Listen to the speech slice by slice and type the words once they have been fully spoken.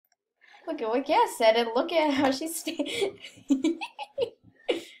Look at what Cat said and look at how she's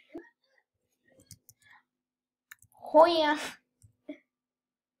Hoya.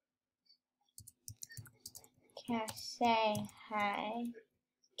 Cat say hi.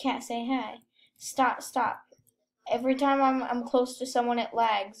 Cat say hi. Stop, stop. Every time I'm close to someone it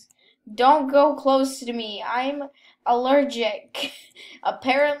lags. Don't go close to me. I'm allergic.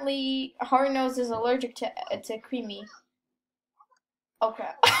 Apparently Hard Nose is allergic to Creamy. Oh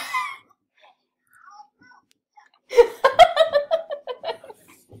crap.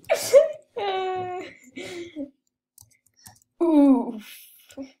 Ooh.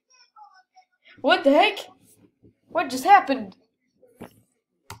 What the heck? What just happened?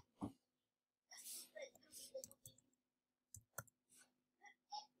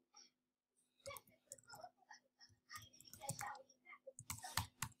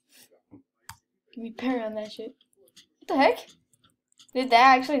 Give me parry on that shit. What the heck? Did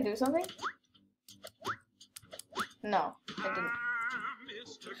that actually do something? No, it didn't.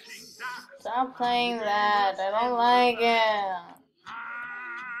 Stop playing that. I don't like it.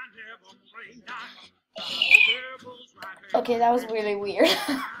 Okay, that was really weird.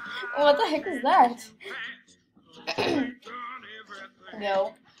 What the heck is that?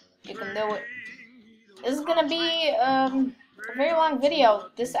 No, you can do it. This is gonna be a very long video.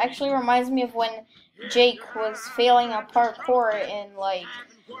 This actually reminds me of when Jake was failing a parkour in like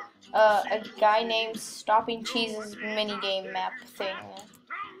a guy named Stopping Cheese's minigame map thing.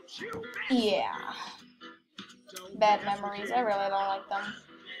 Yeah. Bad memories. I really don't like them.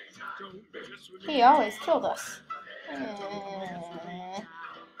 He always killed us.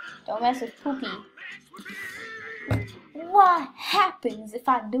 Don't mess with Poopy. What happens if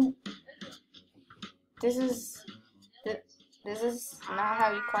I do? This is not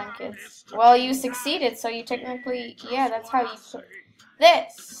how you climb, kids. Well, you succeeded, so you technically, yeah, that's how you.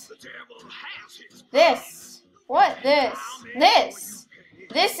 This. What? This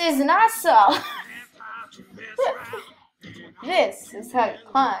is not so. This is how you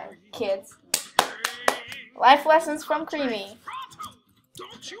climb, kids. Life lessons from Creamy.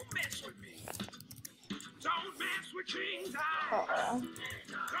 Don't you mess with me. Don't mess with King's Eye.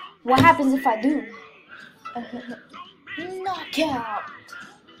 What happens if I do? Knockout.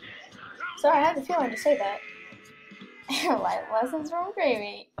 Sorry, I had the feeling to say that. Life lessons from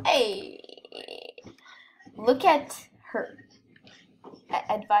Creamy. Hey, look at her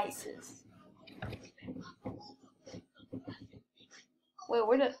advices. Wait,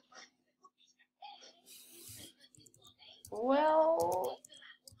 where did? Well,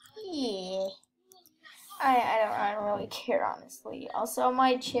 yeah. I don't really care, honestly. Also,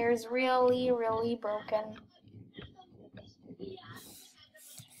 my chair's really broken.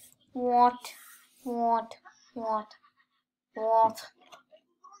 What?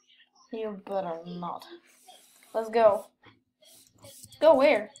 You better not. Let's go. Go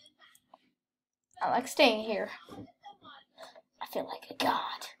where? I like staying here. I feel like a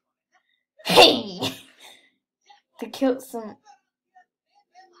god. Hey! To kill some...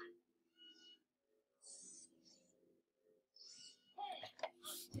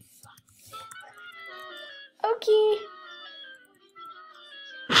 Okay.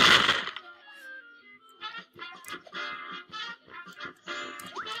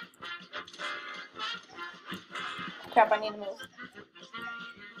 Crap, I need to move.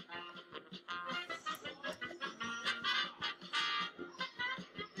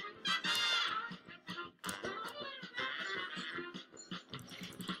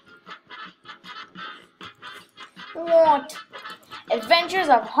 What? Adventures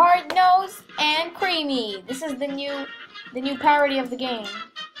of Hard Nose and Creamy. This is the new parody of the game.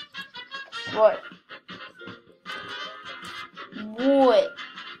 What? What?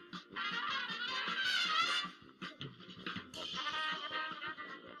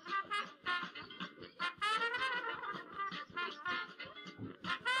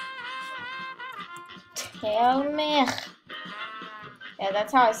 Tell me. Yeah,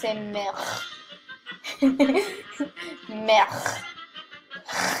 that's how I say milk. Milk.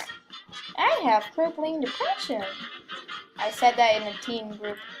 I have crippling depression. I said that in a teen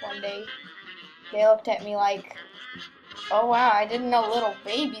group one day. They looked at me like, oh wow, I didn't know little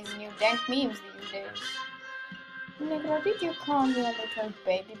babies knew dank memes these days. Negro, did you call me a little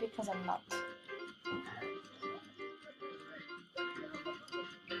baby? Because I'm not.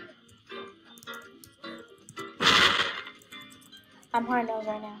 I'm hard nosed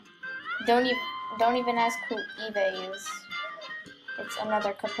right now. Don't even ask who Eve is. It's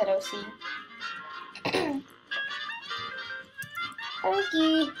another Cuphead OC.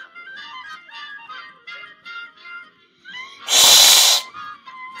 Okay.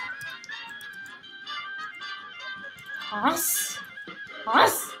 Has?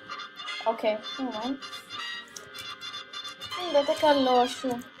 Has? Okay, never mind. Andate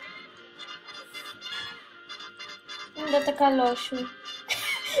caloscio. Andate caloscio.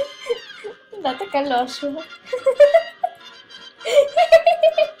 Andate caloscio.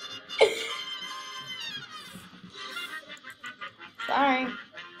 Sorry.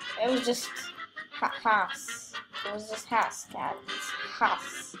 It was just Haas. It was just Haas, Cat. It's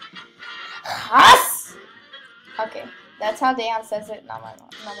Haas. Haas! Okay, that's how Dayan says it, not my phone.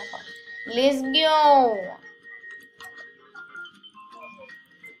 Let's go!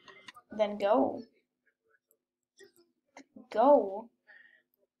 Then go. Go.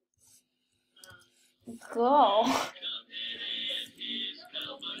 Go.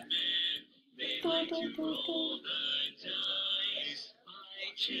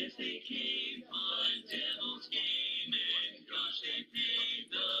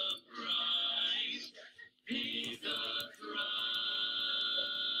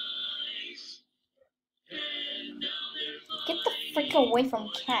 Get the frick away from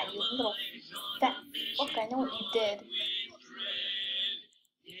Cat, you little fat fuck. I know what you did.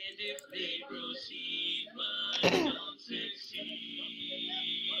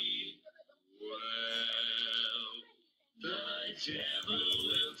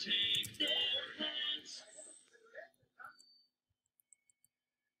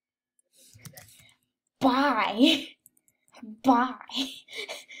 Bye. Bye.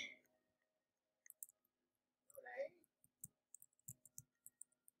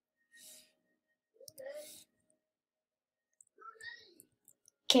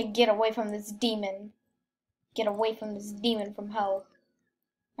 Okay, get away from this demon. Get away from this demon from hell.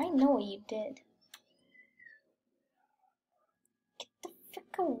 I know what you did. Get the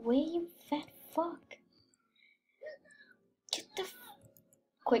frick away, you fat fuck. Get the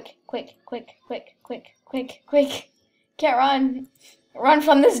quick. Can't run. Run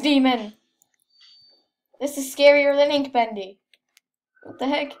from this demon. This is scarier than Ink Bendy. What the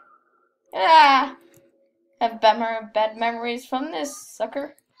heck? Ah! Have bad memories from this,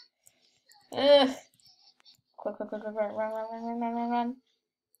 sucker. Ugh. Quick, run.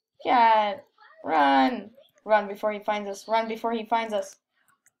 Yeah, run. Run before he finds us. Run before he finds us.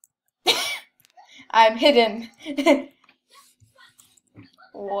 I'm hidden.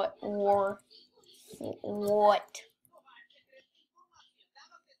 What war? What?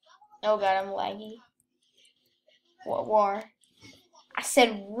 Oh god, I'm laggy. What war? I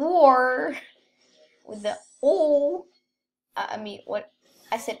said war with the O. I mean, what?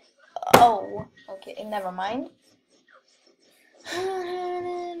 I said O. Okay, never mind.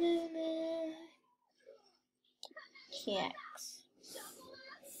 Kicks.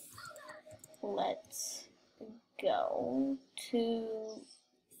 Let's go to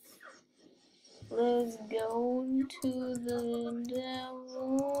the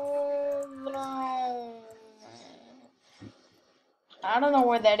devil. I don't know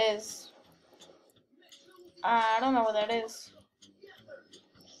where that is. I don't know where that is.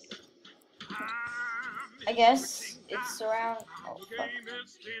 I guess it's around. Oh,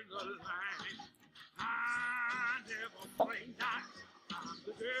 fuck.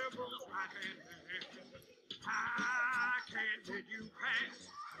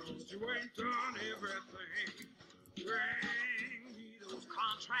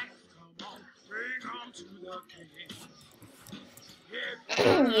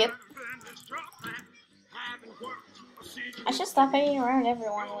 Yep. I should stop hanging around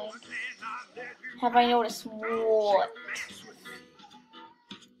everyone. Like, have I noticed what?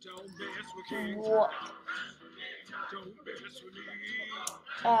 What?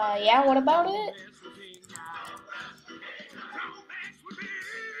 Yeah. What about it?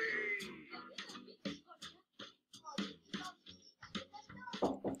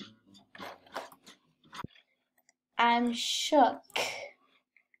 I'm shook.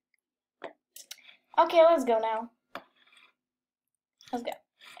 Okay, let's go now. Let's go.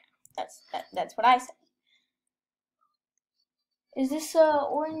 That's what I said. Is this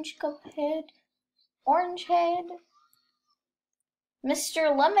orange Cuphead? Orange head?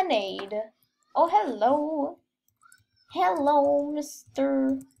 Mr. Lemonade. Oh, hello. Hello,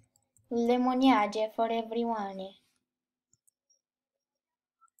 Mr. Lemonade for everyone.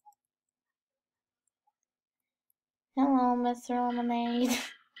 Hello, Mr. Lemonade.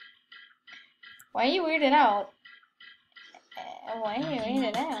 Why are you weirded out? Why are you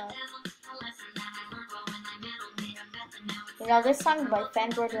weirded out? You know, this song by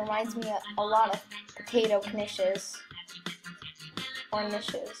Fanboard reminds me a lot of potato knishes. Or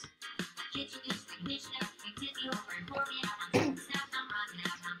nishes.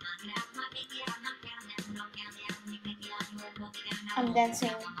 I'm dancing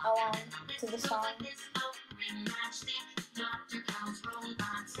along to the song.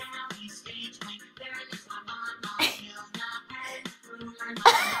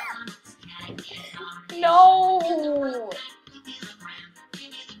 No!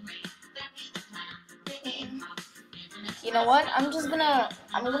 You know what? I'm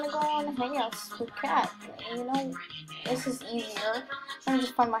gonna go on Hangouts with Cattt. You know, this is easier. Let me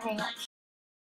just find my Hangouts.